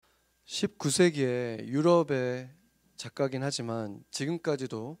19세기에 유럽의 작가긴 하지만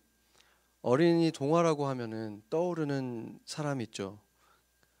지금까지도 어린이 동화라고 하면은 떠오르는 사람이 있죠.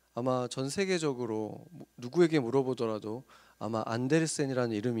 아마 전 세계적으로 누구에게 물어보더라도 아마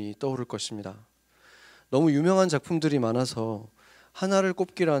안데르센이라는 이름이 떠오를 것입니다. 너무 유명한 작품들이 많아서 하나를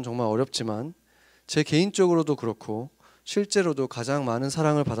꼽기란 정말 어렵지만 제 개인적으로도 그렇고 실제로도 가장 많은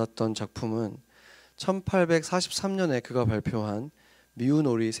사랑을 받았던 작품은 1843년에 그가 발표한 미운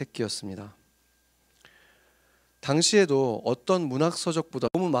오리 새끼였습니다. 당시에도 어떤 문학 서적보다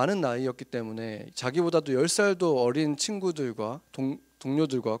너무 많은 나이였기 때문에 자기보다도 10살도 어린 친구들과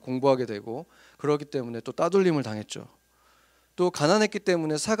동료들과 공부하게 되고 그러기 때문에 또 따돌림을 당했죠. 또 가난했기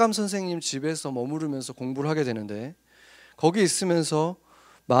때문에 사감 선생님 집에서 머무르면서 공부를 하게 되는데 거기 있으면서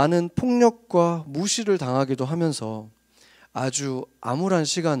많은 폭력과 무시를 당하기도 하면서 아주 암울한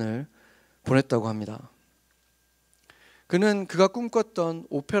시간을 보냈다고 합니다. 그는 그가 꿈꿨던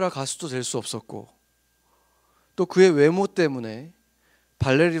오페라 가수도 될 수 없었고 또 그의 외모 때문에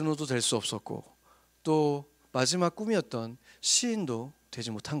발레리노도 될 수 없었고 또 마지막 꿈이었던 시인도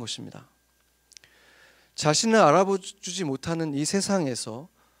되지 못한 것입니다. 자신을 알아보지 못하는 이 세상에서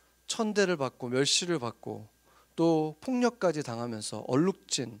천대를 받고 멸시를 받고 또 폭력까지 당하면서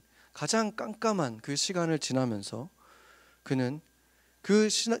얼룩진 가장 깜깜한 그 시간을 지나면서 그는 그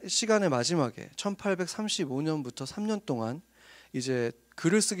시간의 마지막에 1835년부터 3년 동안 이제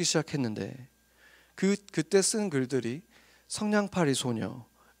글을 쓰기 시작했는데 그때 쓴 글들이 성냥팔이 소녀,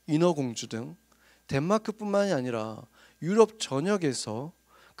 인어공주 등 덴마크뿐만이 아니라 유럽 전역에서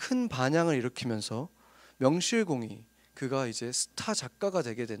큰 반향을 일으키면서 명실공히 그가 이제 스타 작가가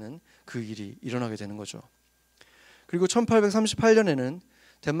되게 되는 그 일이 일어나게 되는 거죠. 그리고 1838년에는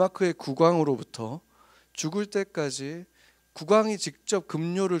덴마크의 국왕으로부터 죽을 때까지 국왕이 직접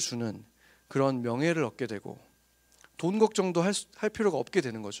급료를 주는 그런 명예를 얻게 되고 돈 걱정도 할 필요가 없게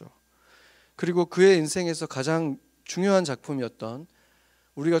되는 거죠. 그리고 그의 인생에서 가장 중요한 작품이었던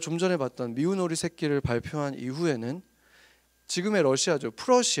우리가 좀 전에 봤던 미운 오리 새끼를 발표한 이후에는 지금의 러시아죠.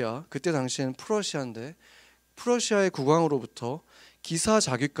 프러시아, 그때 당시에는 프러시아인데 프러시아의 국왕으로부터 기사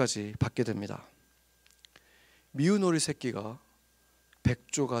자귀까지 받게 됩니다. 미운 오리 새끼가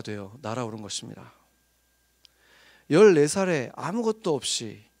백조가 되어 날아오른 것입니다. 14살에 아무것도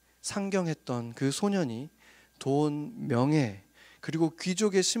없이 상경했던 그 소년이 돈, 명예 그리고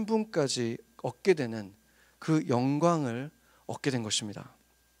귀족의 신분까지 얻게 되는 그 영광을 얻게 된 것입니다.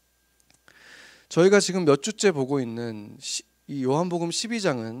 저희가 지금 몇 주째 보고 있는 이 요한복음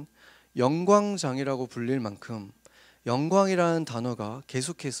 12장은 영광장이라고 불릴 만큼 영광이라는 단어가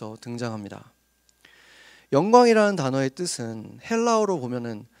계속해서 등장합니다. 영광이라는 단어의 뜻은 헬라어로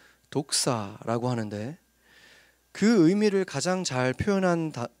보면은 독사라고 하는데 그 의미를 가장 잘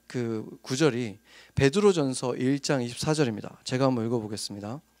표현한 그 구절이 베드로전서 1장 24절입니다. 제가 한번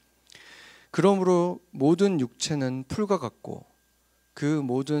읽어보겠습니다. 그러므로 모든 육체는 풀과 같고 그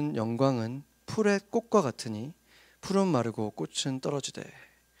모든 영광은 풀의 꽃과 같으니 풀은 마르고 꽃은 떨어지되.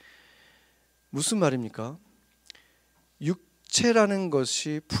 무슨 말입니까? 육체라는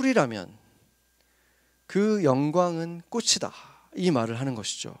것이 풀이라면 그 영광은 꽃이다, 이 말을 하는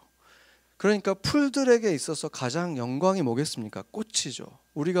것이죠. 그러니까 풀들에게 있어서 가장 영광이 뭐겠습니까? 꽃이죠.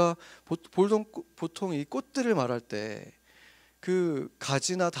 우리가 보통 이 꽃들을 말할 때 그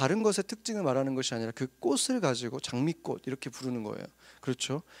가지나 다른 것의 특징을 말하는 것이 아니라 그 꽃을 가지고 장미꽃 이렇게 부르는 거예요.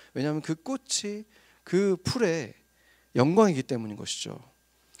 그렇죠? 왜냐하면 그 꽃이 그 풀의 영광이기 때문인 것이죠.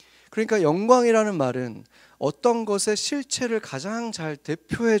 그러니까 영광이라는 말은 어떤 것의 실체를 가장 잘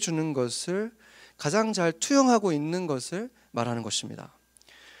대표해 주는 것을 가장 잘 투영하고 있는 것을 말하는 것입니다.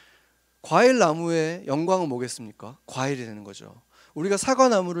 과일 나무의 영광은 뭐겠습니까? 과일이 되는 거죠. 우리가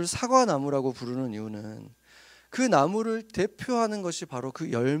사과나무를 사과나무라고 부르는 이유는 그 나무를 대표하는 것이 바로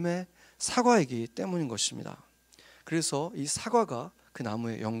그 열매 사과이기 때문인 것입니다. 그래서 이 사과가 그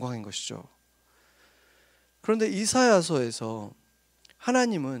나무의 영광인 것이죠. 그런데 이사야서에서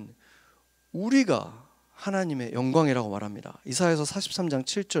하나님은 우리가 하나님의 영광이라고 말합니다. 이사야서 43장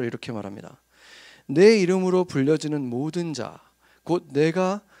 7절 이렇게 말합니다. 내 이름으로 불려지는 모든 자, 곧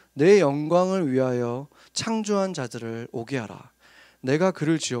내가 내 영광을 위하여 창조한 자들을 오게 하라. 내가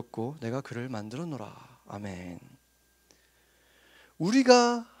그를 지었고 내가 그를 만들었노라. 아멘.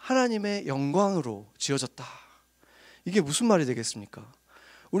 우리가 하나님의 영광으로 지어졌다. 이게 무슨 말이 되겠습니까?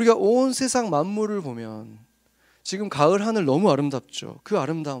 우리가 온 세상 만물을 보면 지금 가을 하늘 너무 아름답죠. 그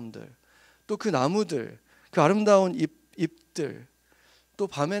아름다움들, 또 그 나무들, 그 아름다운 잎들, 또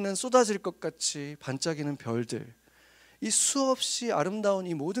밤에는 쏟아질 것 같이 반짝이는 별들, 이 수없이 아름다운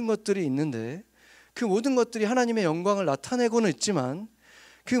이 모든 것들이 있는데 그 모든 것들이 하나님의 영광을 나타내고는 있지만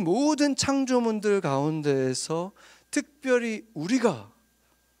그 모든 창조물들 가운데에서 특별히 우리가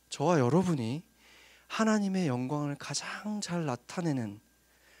저와 여러분이 하나님의 영광을 가장 잘 나타내는,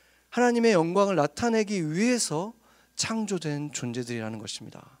 하나님의 영광을 나타내기 위해서 창조된 존재들이라는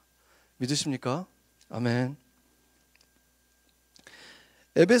것입니다. 믿으십니까? 아멘.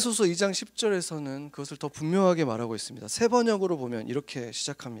 에베소서 2장 10절에서는 그것을 더 분명하게 말하고 있습니다. 세 번역으로 보면 이렇게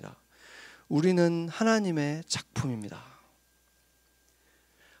시작합니다. 우리는 하나님의 작품입니다.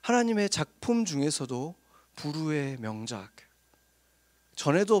 하나님의 작품 중에서도 불후의 명작,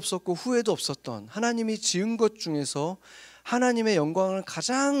 전에도 없었고 후에도 없었던 하나님이 지은 것 중에서 하나님의 영광을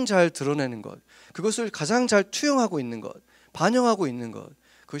가장 잘 드러내는 것, 그것을 가장 잘 투영하고 있는 것, 반영하고 있는 것,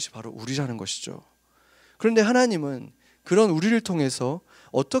 그것이 바로 우리라는 것이죠. 그런데 하나님은 그런 우리를 통해서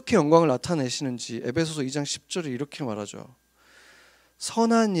어떻게 영광을 나타내시는지 에베소서 2장 10절에 이렇게 말하죠.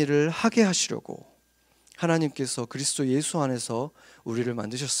 선한 일을 하게 하시려고 하나님께서 그리스도 예수 안에서 우리를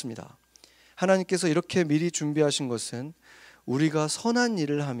만드셨습니다. 하나님께서 이렇게 미리 준비하신 것은 우리가 선한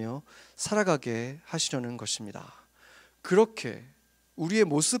일을 하며 살아가게 하시려는 것입니다. 그렇게 우리의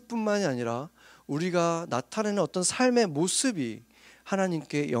모습뿐만이 아니라 우리가 나타내는 어떤 삶의 모습이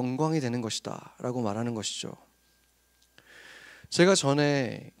하나님께 영광이 되는 것이다 라고 말하는 것이죠. 제가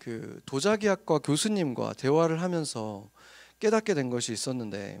전에 그 도자기학과 교수님과 대화를 하면서 깨닫게 된 것이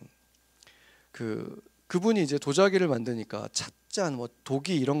있었는데, 그분이 이제 도자기를 만드니까 찻잔,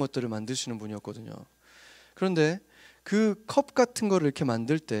 도기 이런 것들을 만드시는 분이었거든요. 그런데 그 컵 같은 거를 이렇게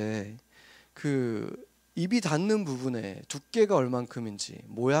만들 때 그 입이 닿는 부분에 두께가 얼만큼인지,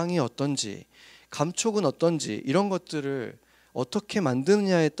 모양이 어떤지, 감촉은 어떤지, 이런 것들을 어떻게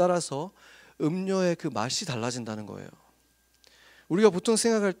만드느냐에 따라서 음료의 그 맛이 달라진다는 거예요. 우리가 보통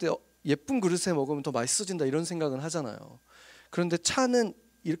생각할 때 예쁜 그릇에 먹으면 더 맛있어진다 이런 생각은 하잖아요. 그런데 차는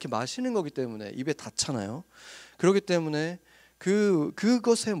이렇게 마시는 거기 때문에 입에 닿잖아요. 그렇기 때문에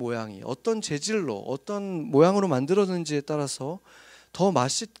그것의 모양이 어떤 재질로, 어떤 모양으로 만들어졌는지에 따라서 더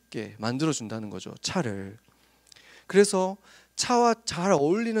맛있게 만들어준다는 거죠, 차를. 그래서 차와 잘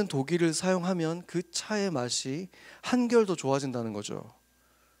어울리는 도기를 사용하면 그 차의 맛이 한결 더 좋아진다는 거죠.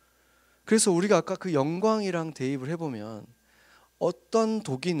 그래서 우리가 아까 그 영광이랑 대입을 해보면 어떤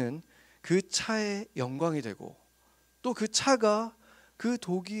도기는 그 차의 영광이 되고 또 그 차가 그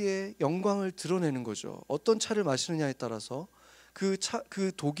도기의 영광을 드러내는 거죠. 어떤 차를 마시느냐에 따라서 그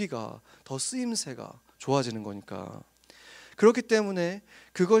도기가 더 쓰임새가 좋아지는 거니까. 그렇기 때문에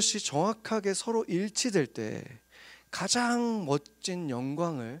그것이 정확하게 서로 일치될 때 가장 멋진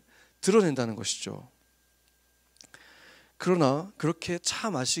영광을 드러낸다는 것이죠. 그러나 그렇게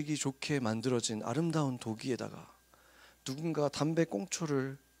차 마시기 좋게 만들어진 아름다운 도기에다가 누군가 담배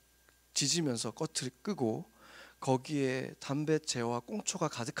꽁초를 지지면서 껐을 끄고 거기에 담배재와 꽁초가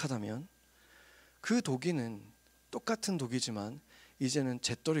가득하다면 그 도기는 똑같은 도기지만 이제는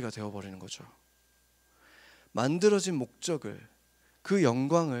잿더리가 되어버리는 거죠. 만들어진 목적을, 그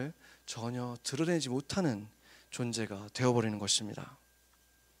영광을 전혀 드러내지 못하는 존재가 되어버리는 것입니다.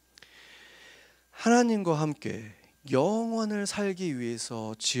 하나님과 함께 영원을 살기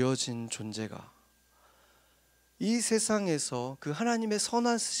위해서 지어진 존재가 이 세상에서 그 하나님의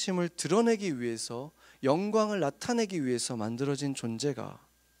선하심을 드러내기 위해서, 영광을 나타내기 위해서 만들어진 존재가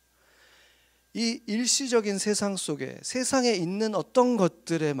이 일시적인 세상 속에, 세상에 있는 어떤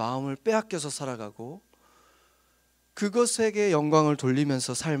것들의 마음을 빼앗겨서 살아가고 그것에게 영광을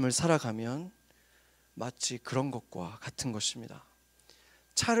돌리면서 삶을 살아가면 마치 그런 것과 같은 것입니다.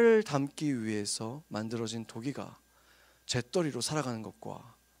 차를 담기 위해서 만들어진 도기가 잿더리로 살아가는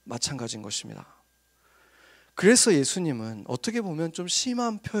것과 마찬가지인 것입니다. 그래서 예수님은 어떻게 보면 좀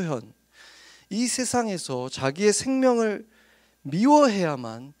심한 표현, 이 세상에서 자기의 생명을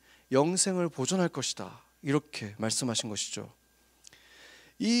미워해야만 영생을 보존할 것이다, 이렇게 말씀하신 것이죠.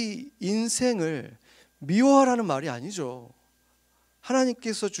 이 인생을 미워하라는 말이 아니죠.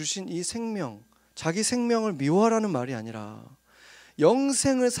 하나님께서 주신 이 생명, 자기 생명을 미워하라는 말이 아니라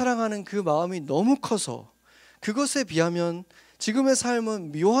영생을 사랑하는 그 마음이 너무 커서 그것에 비하면 지금의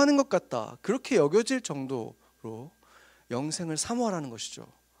삶은 미워하는 것 같다, 그렇게 여겨질 정도로 영생을 사모하라는 것이죠.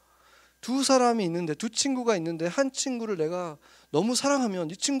 두 사람이 있는데, 두 친구가 있는데 한 친구를 내가 너무 사랑하면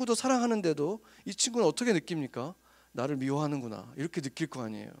이 친구도 사랑하는데도 이 친구는 어떻게 느낍니까? 나를 미워하는구나, 이렇게 느낄 거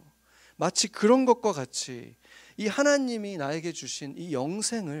아니에요. 마치 그런 것과 같이 이 하나님이 나에게 주신 이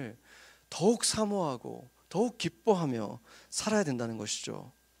영생을 더욱 사모하고 더욱 기뻐하며 살아야 된다는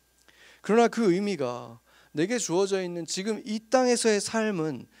것이죠. 그러나 그 의미가 내게 주어져 있는 지금 이 땅에서의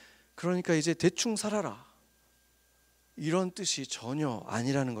삶은 그러니까 이제 대충 살아라, 이런 뜻이 전혀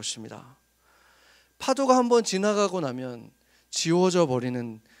아니라는 것입니다. 파도가 한번 지나가고 나면 지워져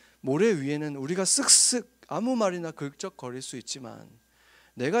버리는 모래 위에는 우리가 쓱쓱 아무 말이나 긁적거릴 수 있지만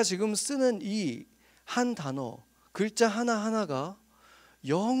내가 지금 쓰는 이 한 단어, 글자 하나하나가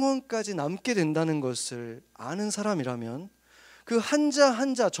영원까지 남게 된다는 것을 아는 사람이라면 그 한자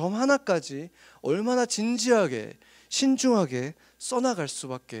한자 점 하나까지 얼마나 진지하게 신중하게 써나갈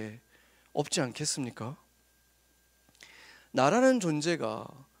수밖에 없지 않겠습니까? 나라는 존재가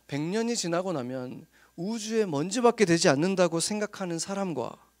 100년이 지나고 나면 우주의 먼지밖에 되지 않는다고 생각하는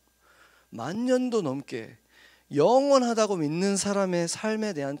사람과 10,000년도 넘게 영원하다고 믿는 사람의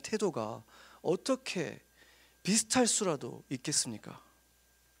삶에 대한 태도가 어떻게 비슷할 수라도 있겠습니까?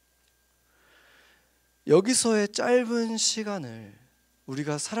 여기서의 짧은 시간을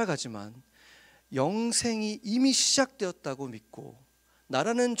우리가 살아가지만 영생이 이미 시작되었다고 믿고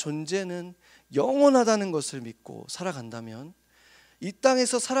나라는 존재는 영원하다는 것을 믿고 살아간다면 이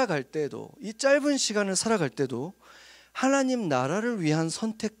땅에서 살아갈 때도, 이 짧은 시간을 살아갈 때도 하나님 나라를 위한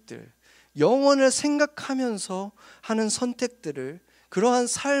선택들, 영원을 생각하면서 하는 선택들을, 그러한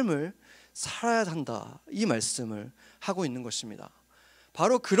삶을 살아야 한다, 이 말씀을 하고 있는 것입니다.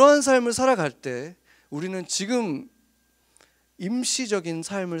 바로 그러한 삶을 살아갈 때 우리는 지금 임시적인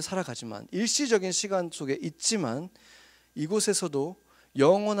삶을 살아가지만, 일시적인 시간 속에 있지만 이곳에서도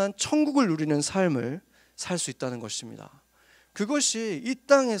영원한 천국을 누리는 삶을 살 수 있다는 것입니다. 그것이 이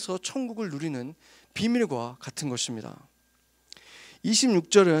땅에서 천국을 누리는 비밀과 같은 것입니다.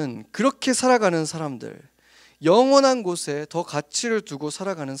 26절은 그렇게 살아가는 사람들, 영원한 곳에 더 가치를 두고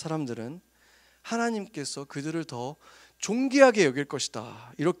살아가는 사람들은 하나님께서 그들을 더 존귀하게 여길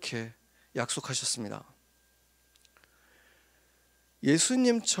것이다, 이렇게 약속하셨습니다.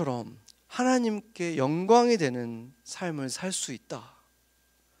 예수님처럼 하나님께 영광이 되는 삶을 살 수 있다.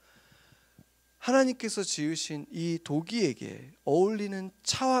 하나님께서 지으신 이 도기에게 어울리는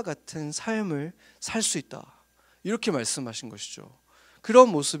차와 같은 삶을 살 수 있다, 이렇게 말씀하신 것이죠. 그런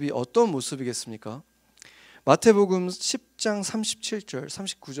모습이 어떤 모습이겠습니까? 마태복음 10장 37절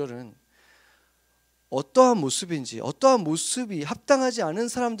 39절은 어떠한 모습인지, 어떠한 모습이 합당하지 않은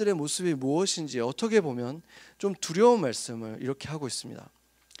사람들의 모습이 무엇인지 어떻게 보면 좀 두려운 말씀을 이렇게 하고 있습니다.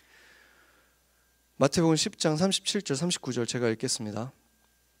 마태복음 10장 37절 39절 제가 읽겠습니다.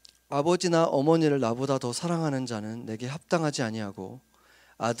 아버지나 어머니를 나보다 더 사랑하는 자는 내게 합당하지 아니하고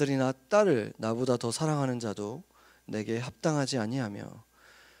아들이나 딸을 나보다 더 사랑하는 자도 내게 합당하지 아니하며,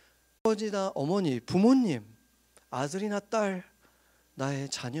 아버지나 어머니, 부모님, 아들이나 딸, 나의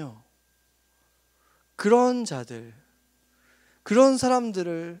자녀, 그런 자들, 그런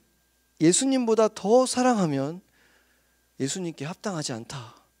사람들을 예수님보다 더 사랑하면 예수님께 합당하지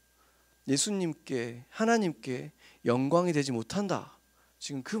않다, 예수님께, 하나님께 영광이 되지 못한다,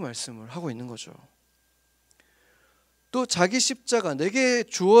 지금 그 말씀을 하고 있는 거죠. 또 자기 십자가, 내게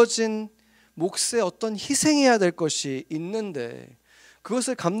주어진 몫에 어떤 희생해야 될 것이 있는데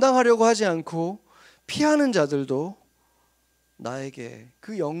그것을 감당하려고 하지 않고 피하는 자들도 나에게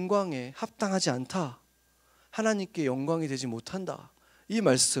그 영광에 합당하지 않다, 하나님께 영광이 되지 못한다, 이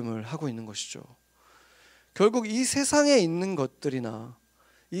말씀을 하고 있는 것이죠. 결국 이 세상에 있는 것들이나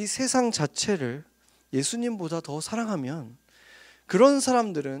이 세상 자체를 예수님보다 더 사랑하면 그런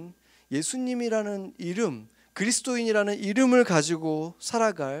사람들은 예수님이라는 이름, 그리스도인이라는 이름을 가지고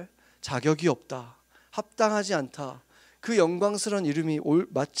살아갈 자격이 없다, 합당하지 않다, 그 영광스러운 이름이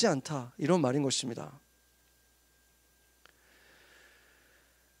맞지 않다, 이런 말인 것입니다.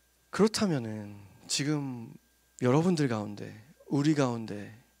 그렇다면은 지금 여러분들 가운데, 우리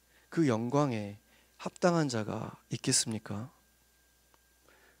가운데 그 영광에 합당한 자가 있겠습니까?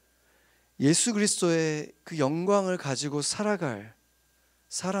 예수 그리스도의 그 영광을 가지고 살아갈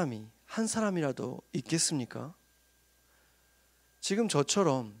사람이 한 사람이라도 있겠습니까? 지금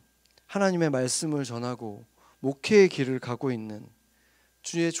저처럼 하나님의 말씀을 전하고 목회의 길을 가고 있는,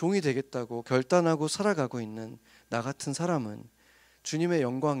 주의 종이 되겠다고 결단하고 살아가고 있는 나 같은 사람은 주님의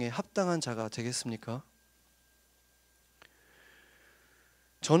영광에 합당한 자가 되겠습니까?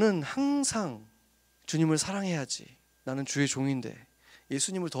 저는 항상 주님을 사랑해야지, 나는 주의 종인데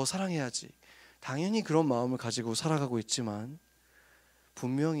예수님을 더 사랑해야지, 당연히 그런 마음을 가지고 살아가고 있지만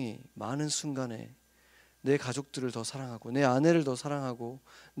분명히 많은 순간에 내 가족들을 더 사랑하고, 내 아내를 더 사랑하고,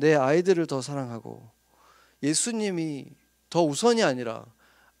 내 아이들을 더 사랑하고, 예수님이 더 우선이 아니라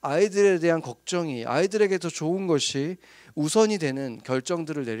아이들에 대한 걱정이, 아이들에게 더 좋은 것이 우선이 되는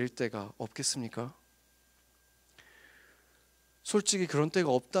결정들을 내릴 때가 없겠습니까? 솔직히 그런 때가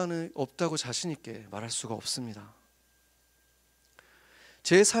없다고 자신 있게 말할 수가 없습니다.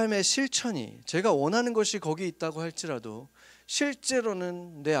 제 삶의 실천이, 제가 원하는 것이 거기 있다고 할지라도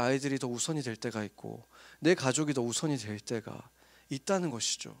실제로는 내 아이들이 더 우선이 될 때가 있고 내 가족이 더 우선이 될 때가 있다는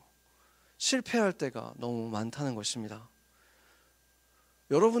것이죠. 실패할 때가 너무 많다는 것입니다.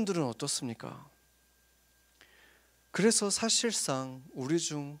 여러분들은 어떻습니까? 그래서 사실상 우리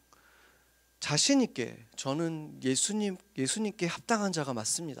중 자신 있게 저는 예수님께 합당한 자가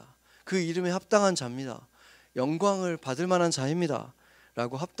맞습니다. 그 이름에 합당한 자입니다. 영광을 받을 만한 자입니다.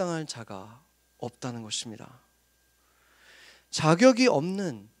 라고 합당한 자가 없다는 것입니다. 자격이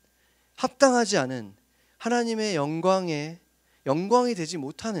없는, 합당하지 않은 하나님의 영광이 되지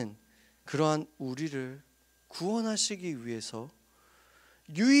못하는 그러한 우리를 구원하시기 위해서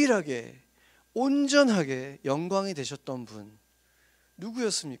유일하게 온전하게 영광이 되셨던 분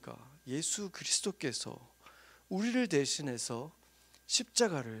누구였습니까? 예수 그리스도께서 우리를 대신해서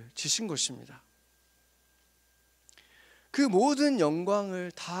십자가를 지신 것입니다. 그 모든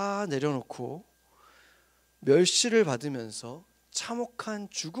영광을 다 내려놓고 멸시를 받으면서 참혹한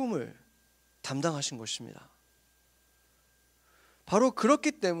죽음을 담당하신 것입니다. 바로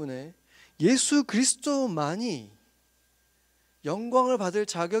그렇기 때문에 예수 그리스도만이 영광을 받을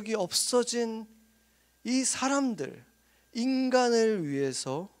자격이 없어진 이 사람들, 인간을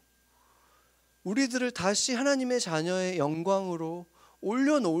위해서 우리들을 다시 하나님의 자녀의 영광으로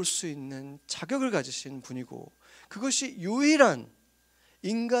올려놓을 수 있는 자격을 가지신 분이고, 그것이 유일한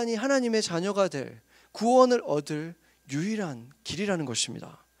인간이 하나님의 자녀가 될, 구원을 얻을 유일한 길이라는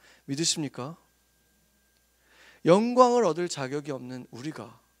것입니다. 믿으십니까? 영광을 얻을 자격이 없는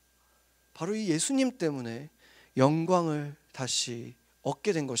우리가 바로 이 예수님 때문에 영광을 다시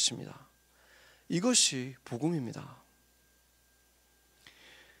얻게 된 것입니다. 이것이 복음입니다.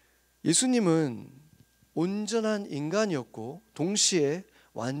 예수님은 온전한 인간이었고 동시에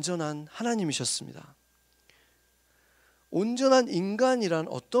완전한 하나님이셨습니다. 온전한 인간이란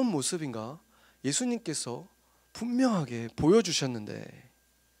어떤 모습인가 예수님께서 분명하게 보여주셨는데,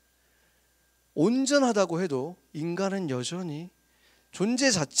 온전하다고 해도 인간은 여전히 존재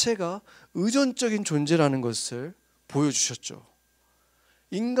자체가 의존적인 존재라는 것을 보여주셨죠.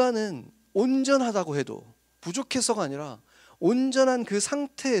 인간은 온전하다고 해도 부족해서가 아니라 온전한 그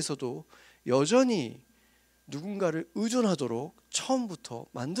상태에서도 여전히 누군가를 의존하도록 처음부터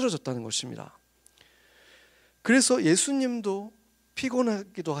만들어졌다는 것입니다. 그래서 예수님도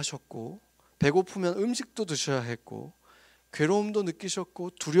피곤하기도 하셨고, 배고프면 음식도 드셔야 했고, 괴로움도 느끼셨고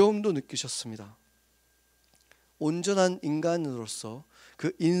두려움도 느끼셨습니다. 온전한 인간으로서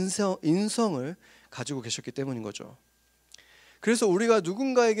그 인성을 가지고 계셨기 때문인 거죠. 그래서 우리가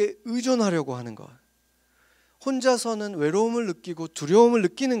누군가에게 의존하려고 하는 것, 혼자서는 외로움을 느끼고 두려움을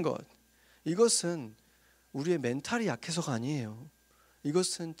느끼는 것, 이것은 우리의 멘탈이 약해서가 아니에요.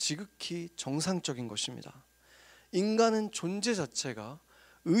 이것은 지극히 정상적인 것입니다. 인간은 존재 자체가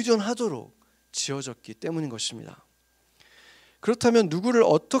의존하도록 지어졌기 때문인 것입니다. 그렇다면 누구를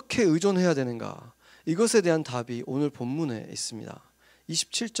어떻게 의존해야 되는가? 이것에 대한 답이 오늘 본문에 있습니다.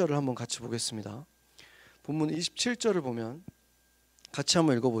 27절을 한번 같이 보겠습니다. 본문 27절을 보면 같이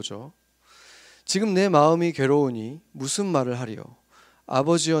한번 읽어보죠. 지금 내 마음이 괴로우니 무슨 말을 하리요?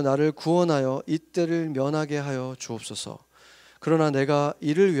 아버지여 나를 구원하여 이때를 면하게 하여 주옵소서. 그러나 내가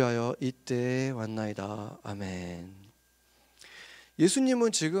이를 위하여 이때에 왔나이다. 아멘.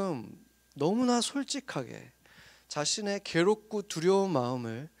 예수님은 지금 너무나 솔직하게 자신의 괴롭고 두려운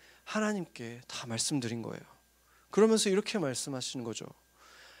마음을 하나님께 다 말씀드린 거예요. 그러면서 이렇게 말씀하시는 거죠.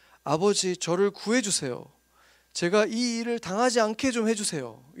 아버지, 저를 구해주세요. 제가 이 일을 당하지 않게 좀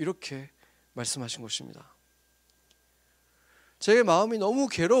해주세요. 이렇게 말씀하신 것입니다. 제 마음이 너무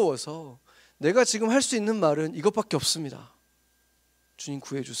괴로워서 내가 지금 할 수 있는 말은 이것밖에 없습니다. 주님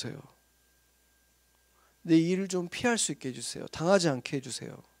구해주세요. 내 일을 좀 피할 수 있게 해주세요. 당하지 않게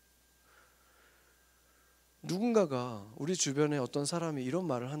해주세요. 누군가가 우리 주변에 어떤 사람이 이런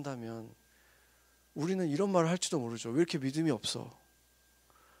말을 한다면 우리는 이런 말을 할지도 모르죠. 왜 이렇게 믿음이 없어?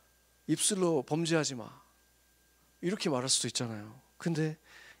 입술로 범죄하지 마. 이렇게 말할 수도 있잖아요. 근데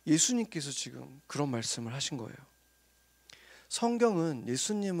예수님께서 지금 그런 말씀을 하신 거예요. 성경은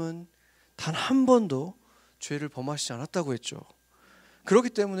예수님은 단 한 번도 죄를 범하시지 않았다고 했죠. 그렇기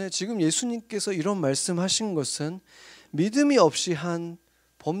때문에 지금 예수님께서 이런 말씀하신 것은 믿음이 없이 한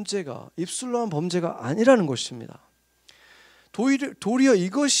범죄가, 입술로 한 범죄가 아니라는 것입니다. 도리어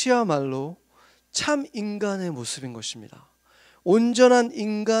이것이야말로 참 인간의 모습인 것입니다. 온전한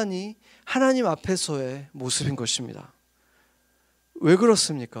인간이 하나님 앞에서의 모습인 것입니다. 왜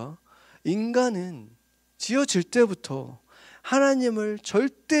그렇습니까? 인간은 지어질 때부터 하나님을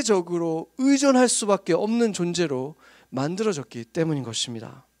절대적으로 의존할 수밖에 없는 존재로 만들어졌기 때문인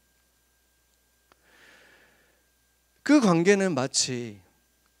것입니다. 그 관계는 마치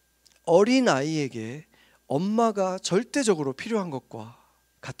어린아이에게 엄마가 절대적으로 필요한 것과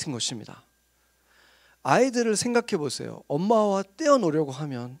같은 것입니다. 아이들을 생각해 보세요. 엄마와 떼어놓으려고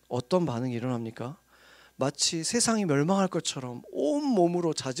하면 어떤 반응이 일어납니까? 마치 세상이 멸망할 것처럼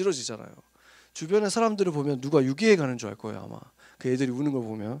온몸으로 자지러지잖아요. 주변의 사람들을 보면 누가 유기해 가는 줄 알 거예요. 아마 그 애들이 우는 걸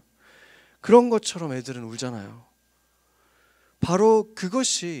보면. 그런 것처럼 애들은 울잖아요. 바로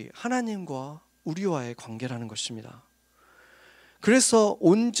그것이 하나님과 우리와의 관계라는 것입니다. 그래서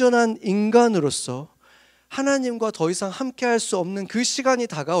온전한 인간으로서 하나님과 더 이상 함께할 수 없는 그 시간이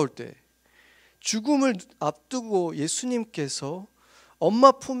다가올 때, 죽음을 앞두고 예수님께서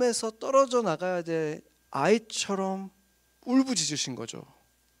엄마 품에서 떨어져 나가야 될 아이처럼 울부짖으신 거죠.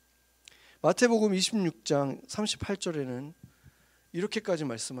 마태복음 26장 38절에는 이렇게까지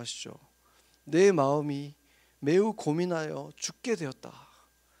말씀하시죠. 내 마음이 매우 고민하여 죽게 되었다.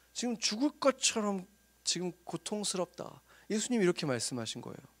 지금 죽을 것처럼 지금 고통스럽다. 예수님이 이렇게 말씀하신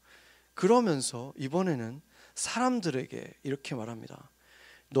거예요. 그러면서 이번에는 사람들에게 이렇게 말합니다.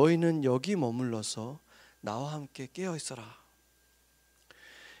 너희는 여기 머물러서 나와 함께 깨어 있어라.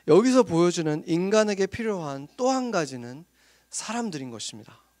 여기서 보여주는 인간에게 필요한 또 한 가지는 사람들인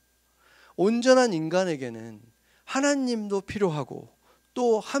것입니다. 온전한 인간에게는 하나님도 필요하고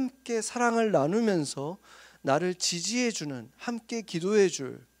또 함께 사랑을 나누면서 나를 지지해주는, 함께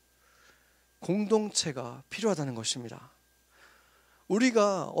기도해줄 공동체가 필요하다는 것입니다.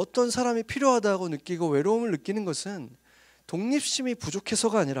 우리가 어떤 사람이 필요하다고 느끼고 외로움을 느끼는 것은 독립심이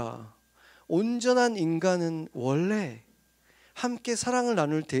부족해서가 아니라 온전한 인간은 원래 함께 사랑을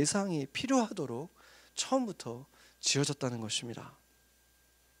나눌 대상이 필요하도록 처음부터 지어졌다는 것입니다.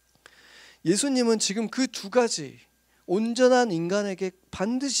 예수님은 지금 그 두 가지, 온전한 인간에게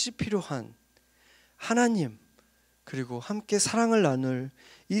반드시 필요한 하나님 그리고 함께 사랑을 나눌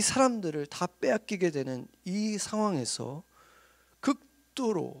이 사람들을 다 빼앗기게 되는 이 상황에서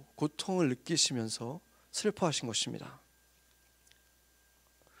극도로 고통을 느끼시면서 슬퍼하신 것입니다.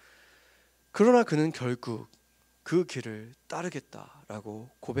 그러나 그는 결국 그 길을 따르겠다라고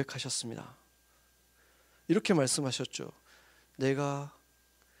고백하셨습니다. 이렇게 말씀하셨죠.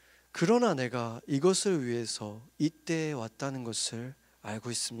 그러나 내가 이것을 위해서 이때에 왔다는 것을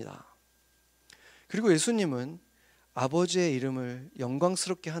알고 있습니다. 그리고 예수님은 아버지의 이름을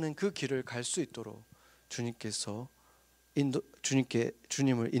영광스럽게 하는 그 길을 갈 수 있도록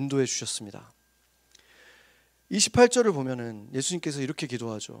주님을 인도해 주셨습니다. 28절을 보면은 예수님께서 이렇게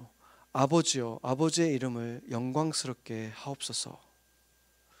기도하죠. 아버지여, 아버지의 이름을 영광스럽게 하옵소서.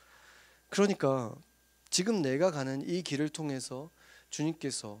 그러니까 지금 내가 가는 이 길을 통해서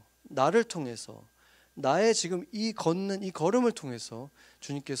주님께서 나를 통해서 나의 지금 이 걷는 이 걸음을 통해서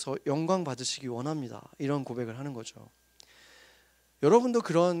주님께서 영광 받으시기 원합니다. 이런 고백을 하는 거죠. 여러분도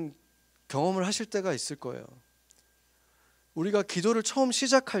그런 경험을 하실 때가 있을 거예요. 우리가 기도를 처음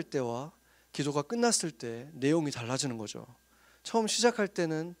시작할 때와 기도가 끝났을 때 내용이 달라지는 거죠. 처음 시작할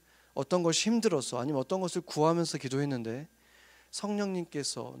때는 어떤 것이 힘들어서 아니면 어떤 것을 구하면서 기도했는데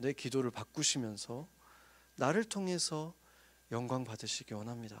성령님께서 내 기도를 바꾸시면서 나를 통해서 영광 받으시기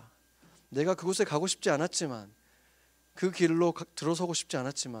원합니다. 내가 그곳에 가고 싶지 않았지만, 그 길로 들어서고 싶지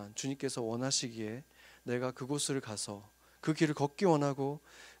않았지만 주님께서 원하시기에 내가 그곳을 가서 그 길을 걷기 원하고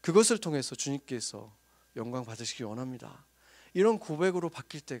그것을 통해서 주님께서 영광 받으시기 원합니다. 이런 고백으로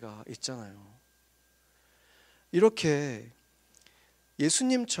바뀔 때가 있잖아요. 이렇게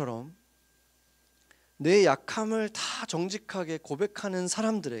예수님처럼 내 약함을 다 정직하게 고백하는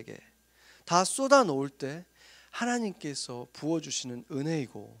사람들에게 다 쏟아놓을 때 하나님께서 부어주시는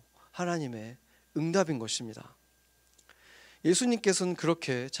은혜이고 하나님의 응답인 것입니다. 예수님께서는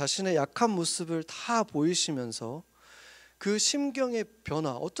그렇게 자신의 약한 모습을 다 보이시면서 그 심경의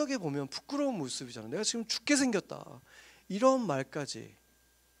변화, 어떻게 보면 부끄러운 모습이잖아요. 내가 지금 죽게 생겼다, 이런 말까지,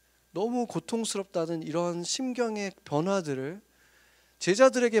 너무 고통스럽다는 이런 심경의 변화들을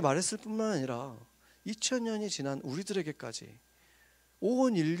제자들에게 말했을 뿐만 아니라 2000년이 지난 우리들에게까지,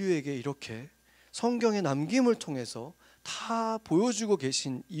 온 인류에게 이렇게 성경의 남김을 통해서 다 보여주고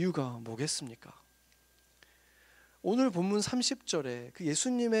계신 이유가 뭐겠습니까? 오늘 본문 30절에 그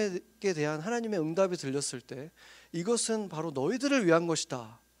예수님에게 대한 하나님의 응답이 들렸을 때 이것은 바로 너희들을 위한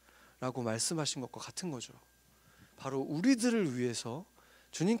것이다 라고 말씀하신 것과 같은 거죠. 바로 우리들을 위해서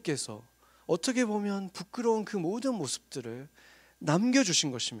주님께서 어떻게 보면 부끄러운 그 모든 모습들을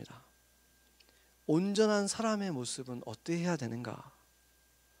남겨주신 것입니다. 온전한 사람의 모습은 어떠해야 되는가?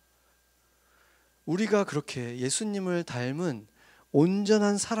 우리가 그렇게 예수님을 닮은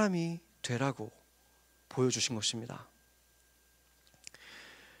온전한 사람이 되라고 보여주신 것입니다.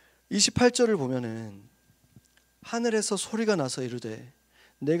 28절을 보면은 하늘에서 소리가 나서 이르되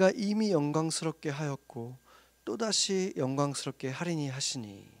내가 이미 영광스럽게 하였고 또다시 영광스럽게 하리니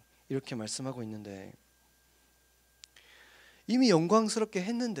하시니, 이렇게 말씀하고 있는데, 이미 영광스럽게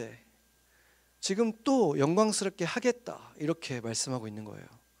했는데 지금 또 영광스럽게 하겠다, 이렇게 말씀하고 있는 거예요.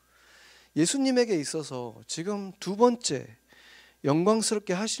 예수님에게 있어서 지금 두 번째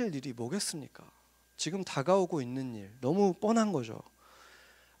영광스럽게 하실 일이 뭐겠습니까? 지금 다가오고 있는 일, 너무 뻔한 거죠.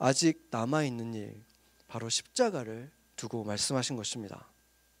 아직 남아있는 일, 바로 십자가를 두고 말씀하신 것입니다.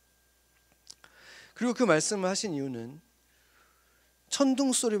 그리고 그 말씀을 하신 이유는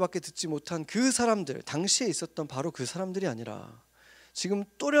천둥 소리밖에 듣지 못한 그 사람들, 당시에 있었던 바로 그 사람들이 아니라 지금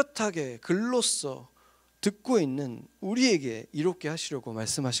또렷하게 글로써 듣고 있는 우리에게 이롭게 하시려고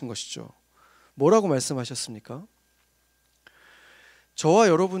말씀하신 것이죠. 뭐라고 말씀하셨습니까? 저와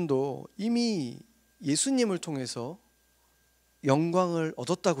여러분도 이미 예수님을 통해서 영광을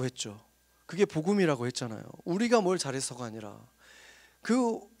얻었다고 했죠. 그게 복음이라고 했잖아요. 우리가 뭘 잘해서가 아니라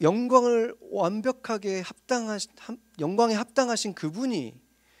그 영광을 완벽하게 영광에 합당하신 그분이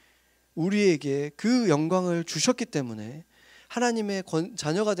우리에게 그 영광을 주셨기 때문에 하나님의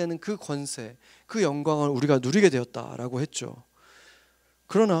자녀가 되는 그 권세, 그 영광을 우리가 누리게 되었다라고 했죠.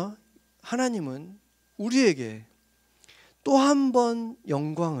 그러나 하나님은 우리에게 또 한 번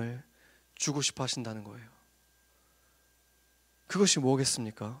영광을 주고 싶어 하신다는 거예요. 그것이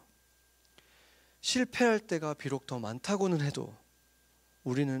뭐겠습니까? 실패할 때가 비록 더 많다고는 해도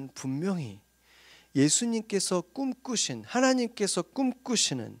우리는 분명히 예수님께서 꿈꾸신, 하나님께서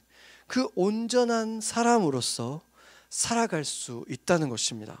꿈꾸시는 그 온전한 사람으로서 살아갈 수 있다는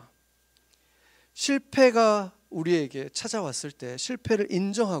것입니다. 실패가 우리에게 찾아왔을 때 실패를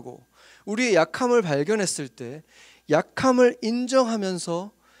인정하고 우리의 약함을 발견했을 때 약함을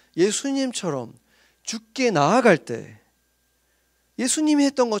인정하면서 예수님처럼 주께 나아갈 때 예수님이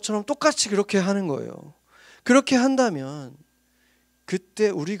했던 것처럼 똑같이 그렇게 하는 거예요. 그렇게 한다면 그때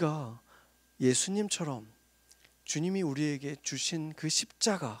우리가 예수님처럼 주님이 우리에게 주신 그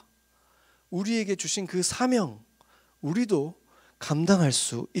십자가, 우리에게 주신 그 사명, 우리도 감당할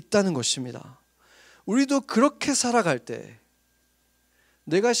수 있다는 것입니다. 우리도 그렇게 살아갈 때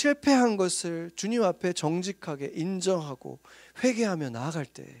내가 실패한 것을 주님 앞에 정직하게 인정하고 회개하며 나아갈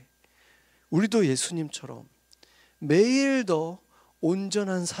때 우리도 예수님처럼 매일 더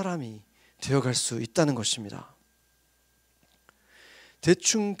온전한 사람이 되어갈 수 있다는 것입니다.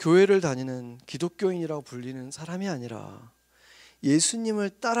 대충 교회를 다니는 기독교인이라고 불리는 사람이 아니라 예수님을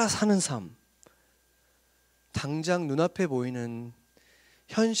따라 사는 삶, 당장 눈앞에 보이는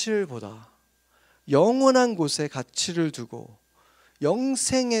현실보다 영원한 곳에 가치를 두고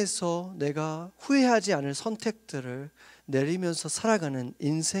영생에서 내가 후회하지 않을 선택들을 내리면서 살아가는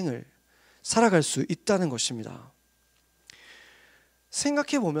인생을 살아갈 수 있다는 것입니다.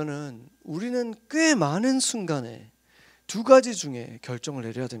 생각해 보면은 우리는 꽤 많은 순간에 두 가지 중에 결정을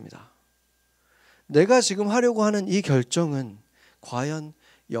내려야 됩니다. 내가 지금 하려고 하는 이 결정은 과연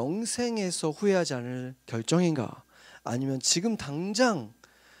영생에서 후회하지 않을 결정인가? 아니면 지금 당장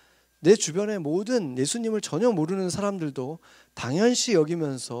내 주변의 모든 예수님을 전혀 모르는 사람들도 당연시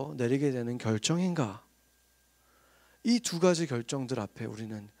여기면서 내리게 되는 결정인가? 이 두 가지 결정들 앞에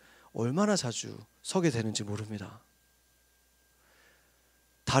우리는 얼마나 자주 서게 되는지 모릅니다.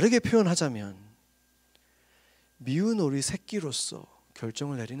 다르게 표현하자면 미운 오리 새끼로서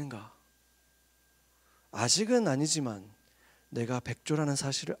결정을 내리는가? 아직은 아니지만 내가 백조라는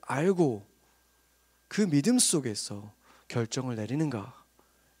사실을 알고 그 믿음 속에서 결정을 내리는가?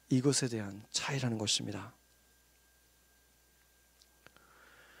 이것에 대한 차이라는 것입니다.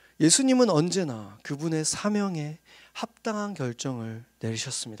 예수님은 언제나 그분의 사명에 합당한 결정을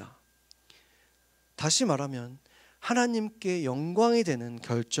내리셨습니다. 다시 말하면 하나님께 영광이 되는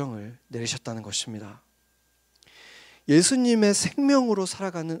결정을 내리셨다는 것입니다. 예수님의 생명으로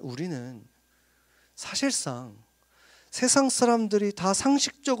살아가는 우리는 사실상 세상 사람들이 다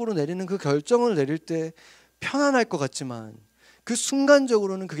상식적으로 내리는 그 결정을 내릴 때 편안할 것 같지만 그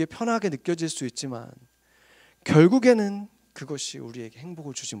순간적으로는 그게 편하게 느껴질 수 있지만 결국에는 그것이 우리에게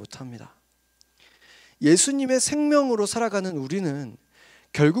행복을 주지 못합니다. 예수님의 생명으로 살아가는 우리는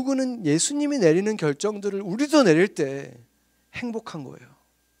결국은 예수님이 내리는 결정들을 우리도 내릴 때 행복한 거예요.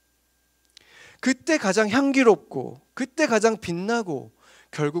 그때 가장 향기롭고 그때 가장 빛나고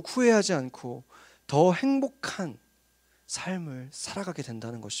결국 후회하지 않고 더 행복한 삶을 살아가게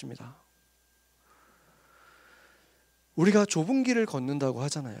된다는 것입니다. 우리가 좁은 길을 걷는다고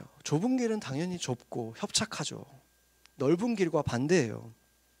하잖아요. 좁은 길은 당연히 좁고 협착하죠. 넓은 길과 반대예요.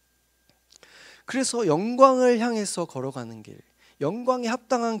 그래서 영광을 향해서 걸어가는 길, 영광에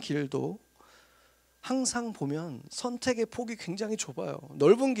합당한 길도 항상 보면 선택의 폭이 굉장히 좁아요.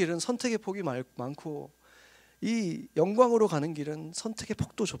 넓은 길은 선택의 폭이 많고 이 영광으로 가는 길은 선택의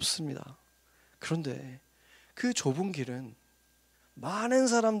폭도 좁습니다. 그런데 그 좁은 길은 많은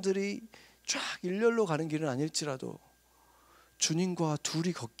사람들이 쫙 일렬로 가는 길은 아닐지라도 주님과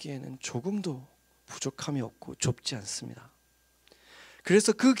둘이 걷기에는 조금도 부족함이 없고 좁지 않습니다.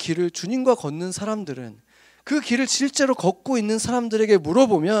 그래서 그 길을 주님과 걷는 사람들은 그 길을 실제로 걷고 있는 사람들에게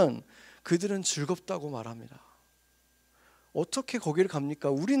물어보면 그들은 즐겁다고 말합니다. 어떻게 거기를 갑니까?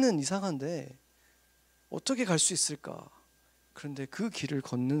 우리는 이상한데 어떻게 갈 수 있을까? 그런데 그 길을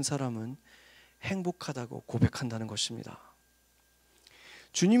걷는 사람은 행복하다고 고백한다는 것입니다.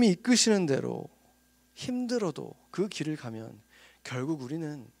 주님이 이끄시는 대로 힘들어도 그 길을 가면 결국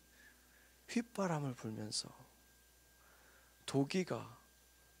우리는 휘바람을 불면서 도기가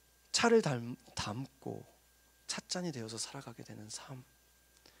차를 담고 찻잔이 되어서 살아가게 되는 삶.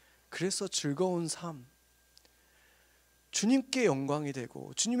 그래서 즐거운 삶, 주님께 영광이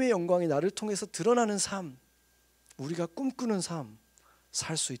되고 주님의 영광이 나를 통해서 드러나는 삶, 우리가 꿈꾸는 삶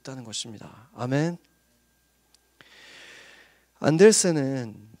살 수 있다는 것입니다. 아멘.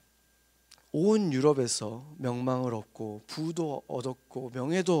 안델센은 온 유럽에서 명망을 얻고 부도 얻었고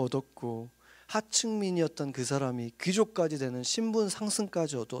명예도 얻었고 하층민이었던 그 사람이 귀족까지 되는 신분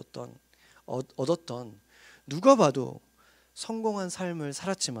상승까지 얻었던 누가 봐도 성공한 삶을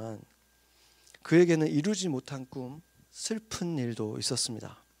살았지만 그에게는 이루지 못한 꿈, 슬픈 일도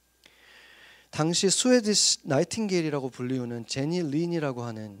있었습니다. 당시 스웨디시 나이팅게일이라고 불리우는 제니 린이라고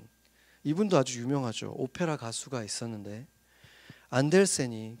하는, 이분도 아주 유명하죠. 오페라 가수가 있었는데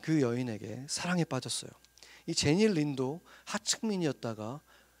안델센이 그 여인에게 사랑에 빠졌어요. 이 제니 린도 하층민이었다가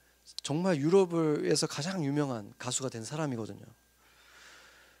정말 유럽에서 가장 유명한 가수가 된 사람이거든요.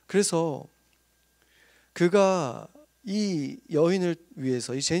 그래서 그가 이 여인을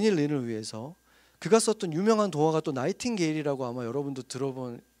위해서, 이 제니 린을 위해서 그가 썼던 유명한 동화가 또 나이팅게일이라고 아마 여러분도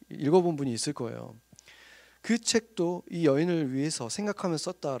읽어본 분이 있을 거예요. 그 책도 이 여인을 위해서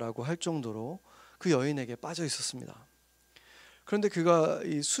생각하면서 썼다라고 할 정도로 그 여인에게 빠져 있었습니다. 그런데 그가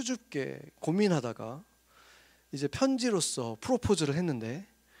이 수줍게 고민하다가 이제 편지로서 프로포즈를 했는데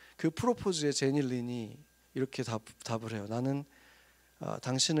그 프로포즈에 제니 린이 이렇게 답을 해요. 나는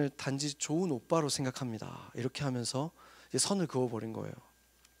당신을 단지 좋은 오빠로 생각합니다. 이렇게 하면서 이제 선을 그어버린 거예요.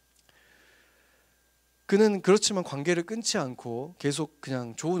 그는 그렇지만 관계를 끊지 않고 계속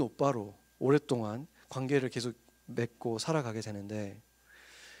그냥 좋은 오빠로 오랫동안 관계를 계속 맺고 살아가게 되는데,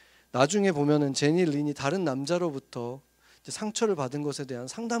 나중에 보면은 제니 린이 다른 남자로부터 상처를 받은 것에 대한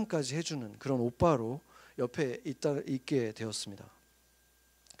상담까지 해주는 그런 오빠로 옆에 있게 되었습니다.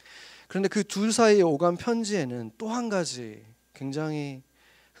 그런데 그 둘 사이에 오간 편지에는 또 한 가지 굉장히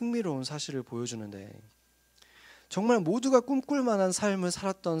흥미로운 사실을 보여주는데, 정말 모두가 꿈꿀 만한 삶을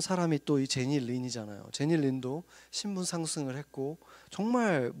살았던 사람이 또 이 제니 린이잖아요. 제니 린도 신분 상승을 했고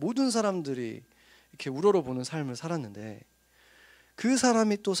정말 모든 사람들이 이렇게 우러러보는 삶을 살았는데, 그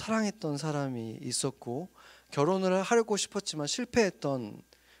사람이 또 사랑했던 사람이 있었고 결혼을 하려고 싶었지만 실패했던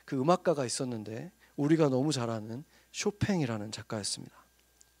그 음악가가 있었는데, 우리가 너무 잘 아는 쇼팽이라는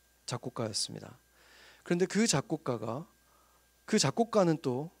작곡가였습니다. 그런데 그 작곡가는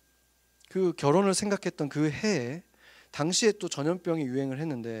또 그 결혼을 생각했던 그 해에 당시에 또 전염병이 유행을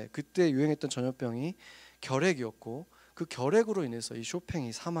했는데, 그때 유행했던 전염병이 결핵이었고 그 결핵으로 인해서 이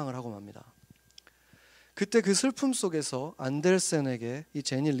쇼팽이 사망을 하고 맙니다. 그때 그 슬픔 속에서 안델센에게 이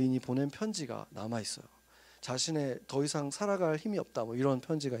제니 린이 보낸 편지가 남아 있어요. 자신의 더 이상 살아갈 힘이 없다, 뭐 이런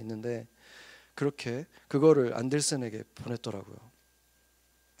편지가 있는데 그렇게 그거를 안델센에게 보냈더라고요.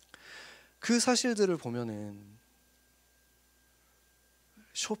 그 사실들을 보면은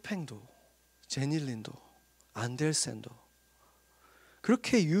쇼팽도 제니 린도 안델센도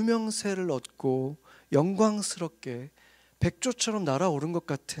그렇게 유명세를 얻고 영광스럽게 백조처럼 날아오른 것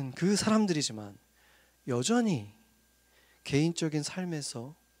같은 그 사람들이지만 여전히 개인적인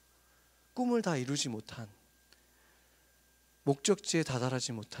삶에서 꿈을 다 이루지 못한, 목적지에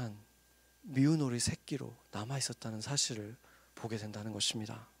다다르지 못한 미운 오리 새끼로 남아 있었다는 사실을 보게 된다는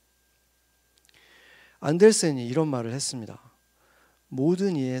것입니다. 안델센이 이런 말을 했습니다.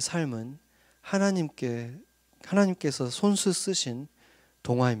 모든 이의 삶은 하나님께서 손수 쓰신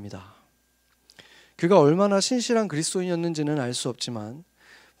동화입니다. 그가 얼마나 신실한 그리스도인이었는지는 알 수 없지만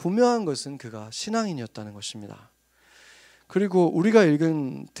분명한 것은 그가 신앙인이었다는 것입니다. 그리고 우리가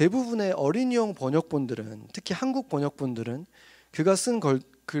읽은 대부분의 어린이용 번역본들은, 특히 한국 번역본들은 그가 쓴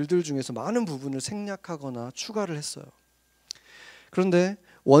글들 중에서 많은 부분을 생략하거나 추가를 했어요. 그런데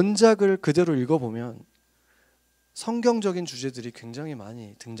원작을 그대로 읽어보면 성경적인 주제들이 굉장히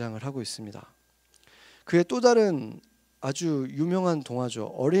많이 등장을 하고 있습니다. 그의 또 다른 아주 유명한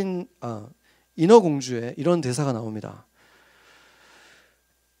동화죠. 인어공주에 이런 대사가 나옵니다.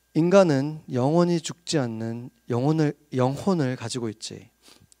 인간은 영원히 죽지 않는 영혼을 가지고 있지.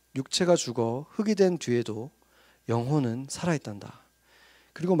 육체가 죽어 흙이 된 뒤에도 영혼은 살아있단다.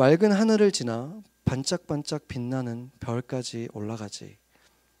 그리고 맑은 하늘을 지나 반짝반짝 빛나는 별까지 올라가지.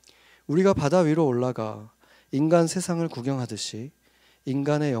 우리가 바다 위로 올라가 인간 세상을 구경하듯이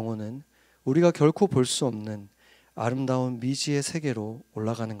인간의 영혼은 우리가 결코 볼 수 없는 아름다운 미지의 세계로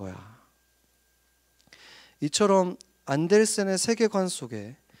올라가는 거야. 이처럼 안델센의 세계관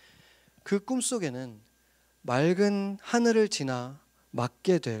속에, 그 꿈속에는 맑은 하늘을 지나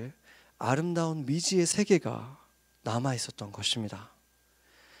맞게 될 아름다운 미지의 세계가 남아 있었던 것입니다.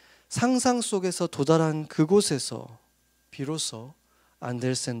 상상 속에서 도달한 그곳에서 비로소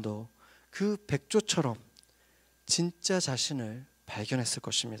안델센도 그 백조처럼 진짜 자신을 발견했을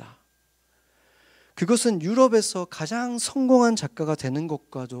것입니다. 그것은 유럽에서 가장 성공한 작가가 되는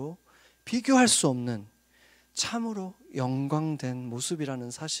것과도 비교할 수 없는 참으로 영광된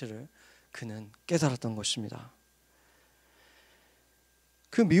모습이라는 사실을 그는 깨달았던 것입니다.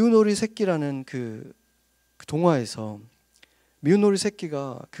 그 미운 오리 새끼라는 그 동화에서 미운 오리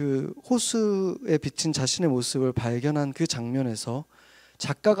새끼가 그 호수에 비친 자신의 모습을 발견한 그 장면에서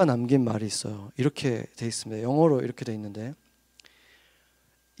작가가 남긴 말이 있어요. 이렇게 돼 있습니다. 영어로 이렇게 돼 있는데,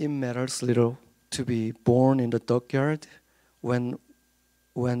 It matters little to be born in the dockyard when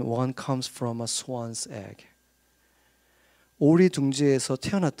one comes from a swan's egg. 오리 둥지에서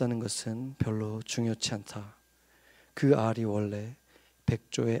태어났다는 것은 별로 중요치 않다. 그 알이 원래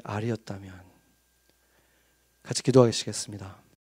백조의 알이었다면. 같이 기도하시겠습니다.